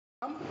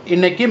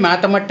இன்னைக்கு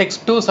மேத்தமெட்டிக்ஸ்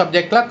 2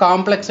 சப்ஜெக்ட்ல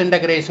காம்ப்ளெக்ஸ்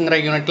இன்டகிரேஷன்ங்கிற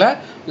யூனிட்ல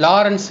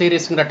லாரன்ஸ்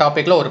சீரிஸ்ங்கிற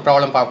டாபிக்ல ஒரு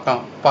ப்ராப்ளம்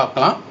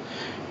பார்க்கலாம்.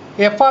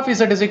 f of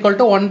z is equal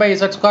to 1 by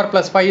z square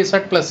plus 5z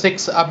plus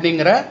 6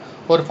 அப்படிங்கிற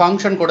ஒரு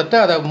ஃபங்க்ஷன் கொடுத்து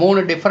அதை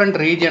 3 டிஃப்ரெண்ட்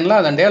ரீஜனில்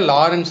அதனுடைய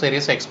லாரன்ஸ்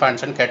சீரிஸ்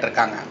எக்ஸ்பான்ஷன்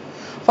கேட்டிருக்காங்க.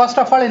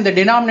 ஃபர்ஸ்ட் ஆஃப் ஆல் இந்த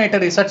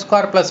denominator z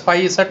square plus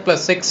 5z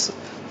plus 6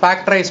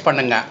 factorise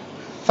பண்ணுங்க.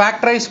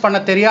 ஃபேக்டரைஸ்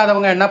பண்ண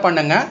தெரியாதவங்க என்ன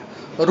பண்ணுங்க,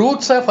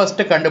 ரூட்ஸை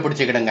ஃபர்ஸ்ட்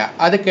கண்டுபிடிச்சிக்கிடுங்க.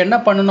 அதுக்கு என்ன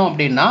பண்ணணும்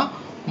அப்படின்னா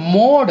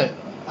மோடு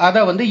அதை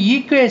வந்து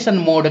ஈக்குவேஷன்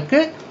மோடுக்கு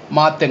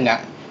மாற்றுங்க.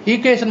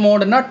 ஈக்குவேஷன்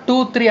மோடுனா 2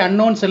 3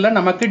 அன்னோன்ஸ் இல்லை,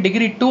 நமக்கு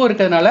டிகிரி 2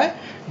 இருக்கிறதுனால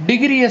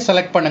டிகிரியை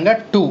செலக்ட் பண்ணுங்க.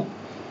 2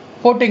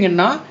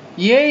 போட்டிங்கன்னா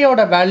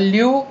ஏயோட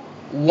வேல்யூ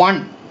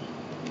 1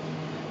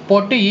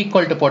 போட்டு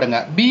ஈக்குவல் டு போடுங்க.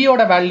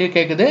 பியோட வேல்யூ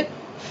கேட்குது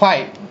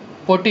 5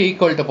 போட்டு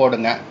ஈக்குவல் டு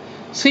போடுங்க.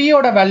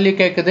 சியோட வேல்யூ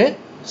கேட்குது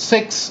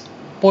 6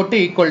 போட்டு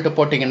ஈக்குவல் டு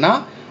போட்டிங்கன்னா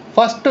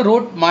ஃபர்ஸ்ட்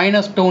ரூட்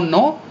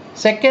 -2ன்னும்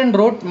செகண்ட்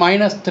ரூட்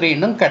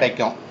 -3ன்னும்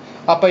கிடைக்கும்.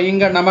 அப்போ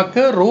இங்கே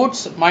நமக்கு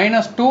ரூட்ஸ்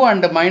 -2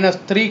 அண்ட்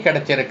 -3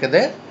 கிடைச்சிருக்குது.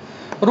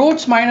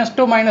 ரூட்ஸ்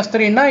 -2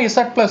 -3ன்னா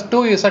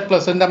z+2 z+,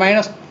 இந்த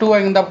 -2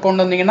 இந்த பக்கம்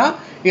கொண்டு வந்தீங்கன்னா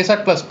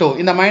z+2,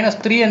 இந்த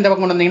 -3 இந்த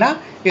பக்கம் கொண்டு வந்தீங்கன்னா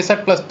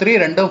z+3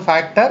 ரெண்டும்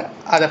ஃபேக்டர்,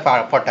 அதை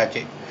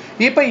போட்டாச்சு.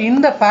 இப்போ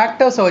இந்த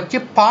ஃபேக்டர்ஸை வச்சு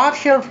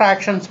பார்ஷியல்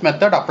ஃப்ராக்ஷன்ஸ்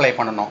மெத்தட் அப்ளை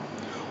பண்ணணும்.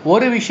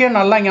 ஒரு விஷயம்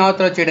நல்லா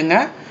ஞாபகத்தில் வச்சுடுங்க,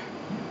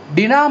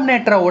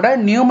 டினாமினேட்டரோட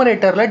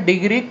நியூமரேட்டரில்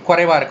டிகிரி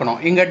குறைவாக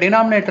இருக்கணும். இங்கே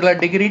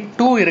டினாமினேட்டரில் டிகிரி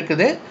 2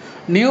 இருக்குது,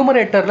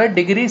 நியூமரேட்டரில்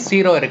டிகிரி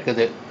 0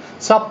 இருக்குது.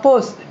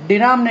 சப்போஸ்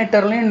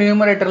டினாமினேட்டர்லையும்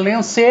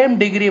நியூமரேட்டர்லையும் சேம்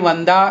டிகிரி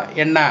வந்தால்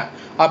என்ன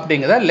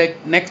அப்படிங்கிறத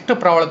நெக்ஸ்ட்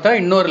ப்ராப்ளத்தை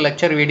இன்னொரு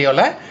லெக்சர்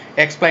வீடியோவில்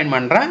எக்ஸ்பிளைன்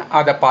பண்ணுறேன்,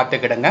 அதை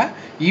பார்த்துக்கிடுங்க.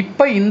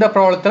 இப்போ இந்த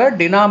ப்ராப்ளத்தில்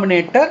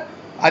டினாமினேட்டர்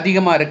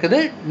அதிகமாக இருக்குது,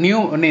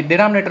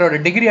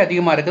 டினாமினேட்டரோட டிகிரி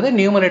அதிகமாக இருக்குது,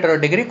 நியூமரேட்டரோட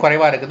டிகிரி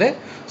குறைவாக இருக்குது.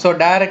 ஸோ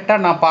டைரெக்டாக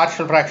நான்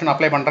பார்ஷியல் ஃப்ராக்ஷன்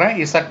அப்ளை பண்ணுறேன்.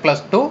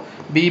 z+2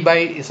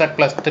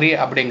 b/z+3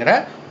 அப்படிங்கிற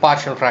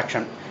பார்ஷியல்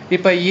ஃப்ராக்ஷன்.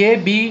 இப்போ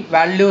ஏபி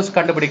வேல்யூஸ்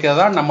கண்டுபிடிக்கிறது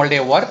தான்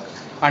நம்மளுடைய ஒர்க்.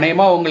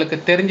 அநேகமாக உங்களுக்கு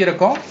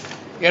தெரிஞ்சிருக்கும்.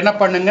 என்ன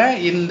பண்ணுங்க,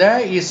 இந்த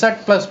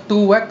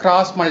z+2வை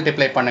கிராஸ்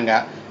மல்டிப்ளை பண்ணுங்க.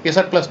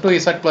 z+2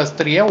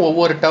 z+3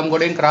 ஒவ்வொரு டேர்ம்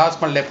கூடயும் கிராஸ்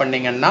மல்டிப்ளை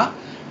பண்ணிங்கன்னா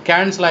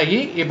கேன்சல் ஆகி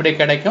இப்படி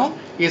கிடைக்கும்.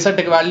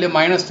 இசட்டுக்கு வேல்யூ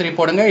 -3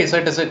 போடுங்க,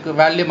 இசட்டுக்கு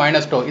வேல்யூ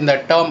 -2. இந்த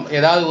டேர்ம்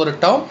ஏதாவது ஒரு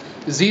டேர்ம்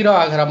 0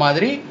 ஆகிற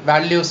மாதிரி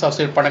வேல்யூ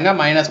சப்ஸ்டிட்யூட் பண்ணுங்க.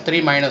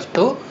 -3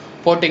 -2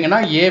 போட்டிங்கன்னா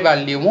ஏ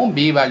வேல்யூவும்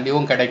பி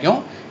வேல்யூவும் கிடைக்கும்.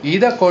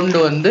 இதை கொண்டு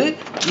வந்து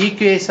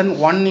ஈக்குவேஷன்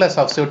 1ல்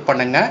சப்ஸ்டிட்யூட்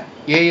பண்ணுங்க.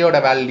 ஏயோட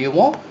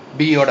வேல்யூவும்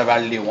பியோட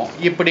வேல்யூவும்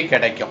இப்படி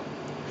கிடைக்கும்.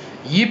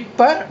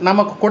 இப்போ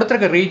நமக்கு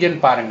கொடுத்துருக்க ரீஜன்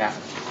பாருங்க.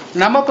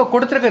 நமக்கு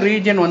கொடுத்துருக்க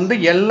ரீஜன் வந்து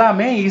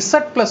எல்லாமே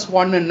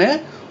z+1ன்னு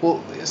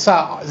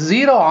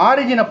 0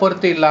 ஆரிஜினை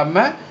பொறுத்து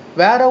இல்லாமல்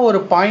வேற ஒரு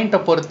பாயிண்ட்டை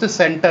பொறுத்து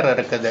சென்டர்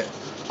இருக்குது.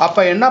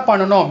 அப்போ என்ன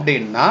பண்ணணும்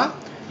அப்படின்னா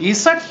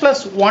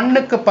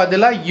z+1க்கு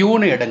பதிலாக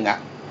யூன்னு எடுங்க.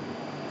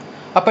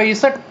 அப்போ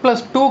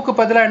z+2க்கு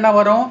பதிலாக என்ன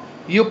வரும்,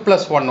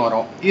 u+1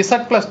 வரும்.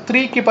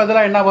 z+3க்கு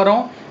பதிலாக என்ன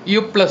வரும்,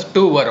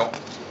 u+2 வரும்.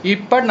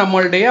 இப்போ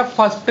நம்மளுடைய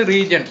ஃபர்ஸ்ட்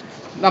ரீஜன்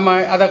நம்ம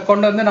அதை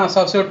கொண்டு வந்து நான்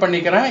சப்ஸ்டிட்யூட்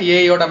பண்ணிக்கிறேன்.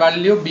 ஏயோட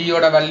வேல்யூ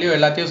பியோட வேல்யூ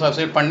எல்லாத்தையும்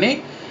சப்ஸ்டிட்யூட் பண்ணி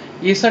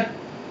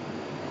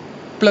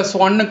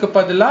z+1க்கு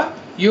பதிலாக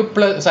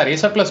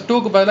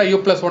z+2க்கு பதிலாக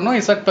u+1ம்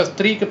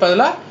z+3க்கு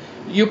பதிலாக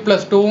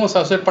u+2வும்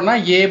சப்ஸ்டிட்யூட்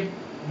பண்ணால் ஏ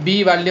பி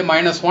வேல்யூ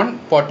 -1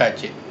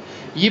 போட்டாச்சு.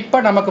 இப்போ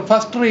நமக்கு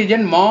ஃபர்ஸ்ட்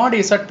ரீஜன் mod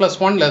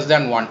z+1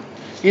 <1,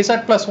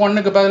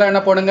 z+1க்கு பதிலாக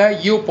என்ன போடுங்க,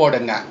 u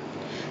போடுங்க.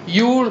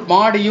 u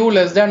mod u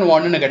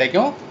 <1ன்னு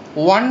கிடைக்கும்.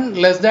 1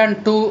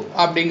 <2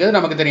 அப்படிங்கிறது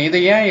நமக்கு தெரியும். இதை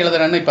ஏன்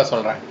எழுதுறேன்னு இப்போ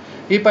சொல்கிறேன்.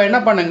 இப்போ என்ன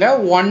பண்ணுங்க,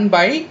 1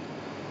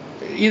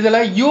 இதில்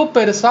u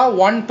பெருசா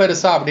 1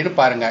 பெருசா அப்படின்னு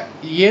பாருங்க.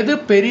 எது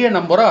பெரிய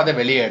நம்பரோ அதை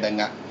வெளியே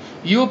எடுங்க.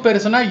 u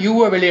பெருசுனா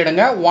யூவை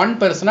வெளியிடுங்க, 1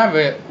 பெருசுனா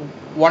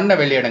 1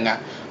 வெளியிடுங்க.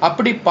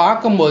 அப்படி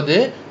பார்க்கும்போது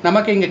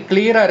நமக்கு இங்கே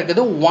கிளியராக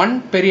இருக்குது 1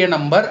 பெரிய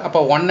நம்பர், அப்போ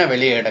 1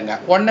 வெளியே எடுங்க.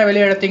 1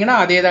 வெளியே எடுத்தீங்கன்னா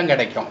அதே தான்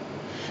கிடைக்கும்.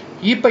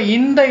 இப்போ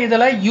இந்த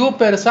இதில் u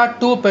பெருசா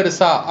 2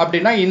 பெருசா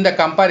அப்படின்னா இந்த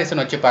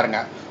கம்பாரிசன் வச்சு பாருங்க.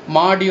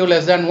 mod u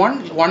 <1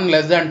 1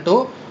 <2,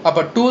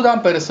 அப்போ 2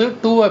 தான் பெருசு,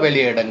 2வை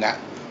வெளியே எடுங்க.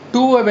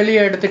 2வை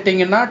வெளியே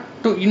எடுத்துட்டிங்கன்னா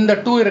இந்த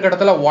 2 இருக்கிற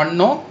இடத்துல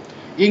 1ம்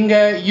இங்கே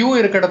u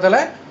இருக்கிற இடத்துல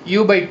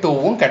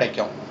u/2வும்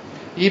கிடைக்கும்.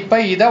 இப்போ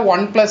இதை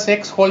 1 + x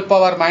ஹோல்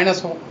பவர்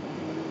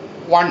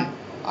 -1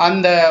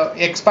 அந்த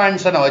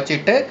எக்ஸ்பான்ஷனை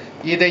வச்சுட்டு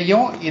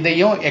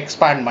இதையும்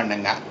எக்ஸ்பேண்ட்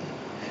பண்ணுங்க.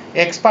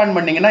 எக்ஸ்பேண்ட்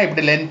பண்ணிங்கன்னா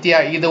இப்படி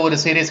லென்த்தியாக இது ஒரு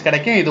சீரீஸ்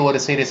கிடைக்கும், இது ஒரு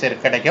சீரீஸ்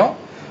கிடைக்கும்.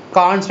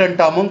 கான்ஸ்டன்ட்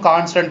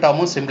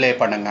டேர்மும் சிம்ப்ளை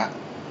பண்ணுங்க.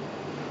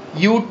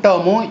 u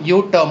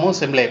டேர்மும்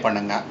சிம்ப்ளை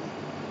பண்ணுங்க.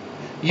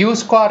 u²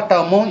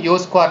 டேர்மும்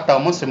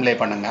சிம்ப்ளை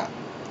பண்ணுங்க.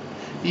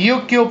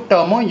 u³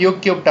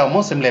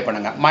 டேர்மும் சிம்ப்ளை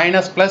பண்ணுங்க.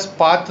 மைனஸ்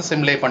பார்த்து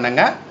சிம்ப்ளை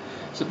பண்ணுங்க,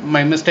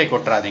 மிஸ்டேக்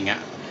விட்டுறாதீங்க.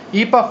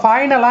 இப்போ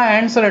ஃபைனலாக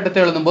ஆன்சர்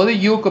எடுத்து எழுதும்போது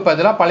யூக்கு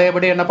பதிலாக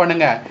பழையபடி என்ன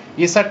பண்ணுங்க,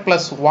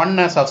 z+1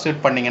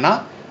 சப்ஸ்டிட்யூட் பண்ணிங்கன்னா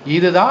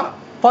இதுதான்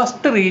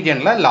ஃபர்ஸ்ட்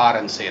ரீஜனில்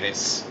லாரன்ஸ்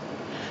சீரிஸ்.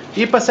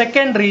 இப்போ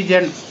செகண்ட்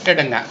ரீஜன்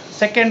எடுங்க.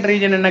 செகண்ட்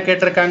ரீஜன் என்ன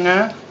கொடுத்துருக்காங்க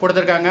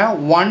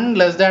 1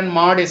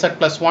 mod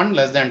z+1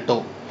 <2.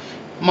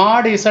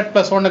 mod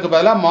z+1க்கு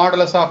பதிலாக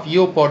மாடுலஸ் ஆஃப்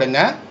u போடுங்க.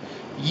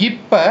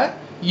 இப்போ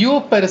u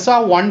பெருசா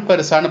 1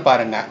 பெருசான்னு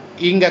பாருங்க.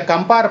 இங்கே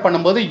கம்பேர்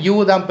பண்ணும்போது u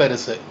தான்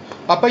பெருசு.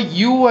 அப்போ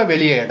யூவை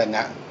வெளியே எடுங்க.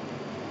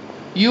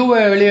 யூவை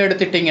வெளியே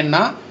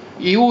எடுத்துட்டிங்கன்னா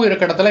யூ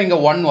இருக்கிற இடத்துல இங்கே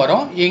 1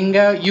 வரும்.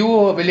 இங்கே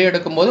யூவை வெளியே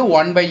எடுக்கும்போது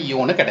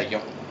 1/uன்னு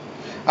கிடைக்கும்.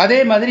 அதே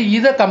மாதிரி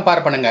இதை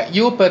கம்பேர் பண்ணுங்கள்.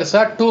 யூ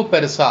பெருசா 2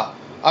 பெருசா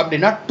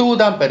அப்படின்னா 2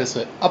 தான்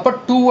பெருசு. அப்போ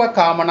 2வை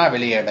காமனாக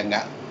வெளியே எடுங்க.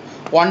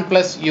 1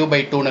 +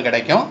 u/2ன்னு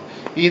கிடைக்கும்.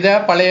 இதை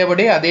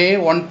பழையபடி அதே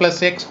 1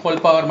 + x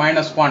ஹோல் பவர்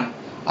 -1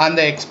 அந்த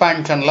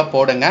எக்ஸ்பான்ஷனில்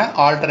போடுங்க.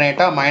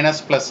 ஆல்டர்னேட்டாக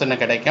மைனஸ் ப்ளஸ்ன்னு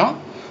கிடைக்கும்.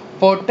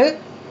 போட்டு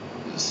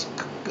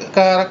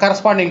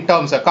கரஸ்பாண்டிங்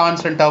டேர்ம்ஸை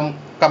கான்ஸ்டன்ட் டேர்ம்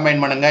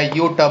கம்பைன் பண்ணுங்கள்,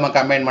 யூ டேர்மை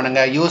கம்பைன்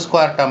பண்ணுங்கள், u²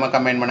 டேர்மை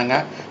கம்பைன்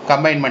பண்ணுங்கள்.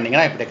 கம்பைன்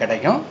பண்ணிங்கன்னா இப்படி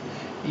கிடைக்கும்.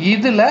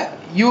 இதில்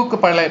யூக்கு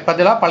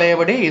பதிலாக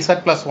பழையபடி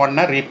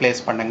z+1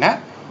 ரீப்ளேஸ் பண்ணுங்கள்.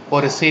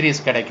 ஒரு சீரீஸ்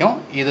கிடைக்கும்.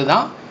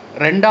 இதுதான்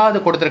ரெண்டாவது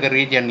கொடுத்துருக்க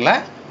ரீஜனில்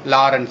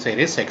லாரன்ஸ்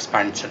சீரிஸ்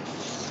எக்ஸ்பான்ஷன்.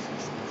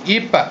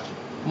 இப்போ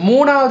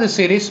மூணாவது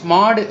சீரீஸ்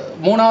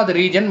மூணாவது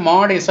ரீஜன்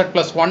mod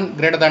z+1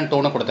 >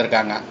 2ன்னு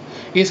கொடுத்துருக்காங்க.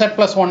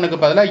 z+1க்கு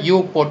பதிலாக u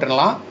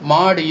போட்டுடலாம்.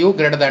 mod u >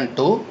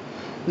 2.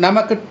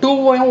 நமக்கு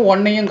 2வையும்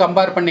 1ஐயும்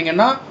கம்பேர்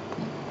பண்ணிங்கன்னா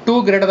 2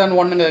 >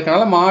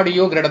 1ங்கிறதுனால mod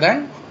u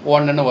 >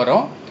 1ன்னு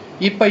வரும்.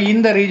 இப்போ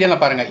இந்த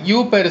ரீஜனில் பாருங்கள், u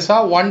பெருசா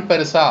 1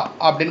 பெருசா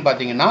அப்படின்னு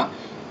பார்த்தீங்கன்னா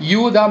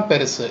u தான்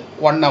பெருசு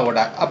 1ஐ விட.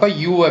 அப்போ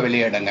யூவை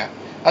வெளியிடுங்க.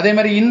 அதே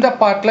மாதிரி இந்த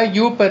பார்ட்டில்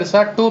u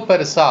பெருசா 2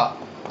 பெருசா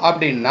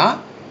அப்படின்னா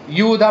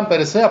u தான்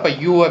பெருசு. அப்போ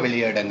யூவை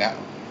வெளியிடுங்க.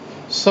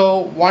 ஸோ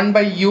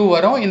 1/u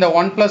வரும். இந்த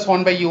 1 +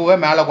 1/uவை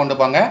மேலே கொண்டு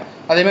போங்க.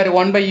 அதே மாதிரி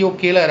 1/u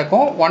கீழே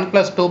இருக்கும். 1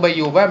 +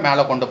 2/uவை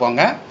மேலே கொண்டு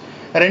போங்க.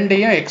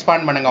 ரெண்டையும்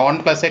எக்ஸ்பாண்ட் பண்ணுங்கள். 1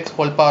 + x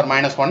ஹோல் பவர்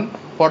 -1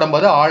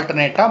 போடும்போது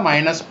ஆல்டர்னேட்டாக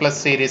மைனஸ்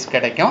ப்ளஸ் சீரீஸ்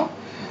கிடைக்கும்.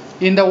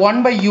 இந்த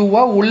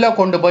 1/uவை உள்ளே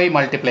கொண்டு போய்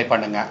மல்டிப்ளை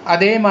பண்ணுங்கள்.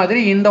 அதே மாதிரி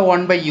இந்த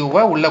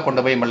 1/uவை உள்ளே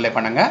கொண்டு போய் மல்டிப்ளை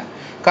பண்ணுங்கள்.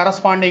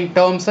 கரஸ்பாண்டிங்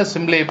டேர்ம்ஸை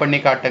சிம்ப்ளை பண்ணி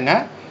காட்டுங்க.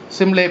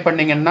 சிம்ப்ளை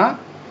பண்ணிங்கன்னா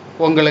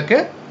உங்களுக்கு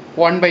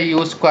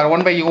 1/u²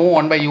 1/uவும்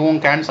 1/uவும்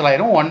கேன்சல்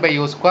ஆயிரும்.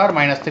 1/u²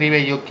 -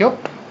 3/u³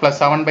 +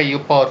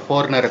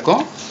 7/u⁴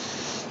 இருக்கும்.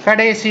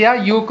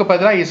 கடைசியாக யூக்கு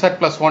பதிலாக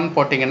z+1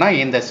 போட்டிங்கன்னா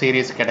இந்த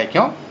சீரீஸ்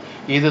கிடைக்கும்.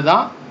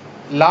 இதுதான்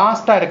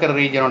லாஸ்ட்டாக இருக்கிற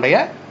ரீஜனுடைய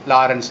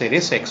லாரன்ஸ்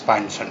சீரிஸ்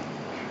எக்ஸ்பான்ஷன்.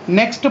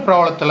 நெக்ஸ்ட்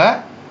ப்ராப்ளத்தில்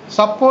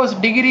சப்போஸ்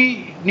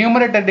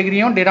நியூமரேட்டர்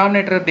டிகிரியும்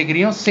டினாமினேட்டர்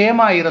டிகிரியும்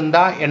சேமாக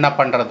இருந்தால் என்ன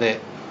பண்ணுறது,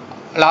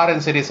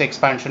 லாரன்ஸ் சீரிஸ்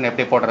எக்ஸ்பான்ஷன்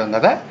எப்படி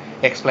போடுறதுன்றதை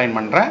எக்ஸ்பிளைன்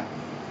பண்ணுறேன்.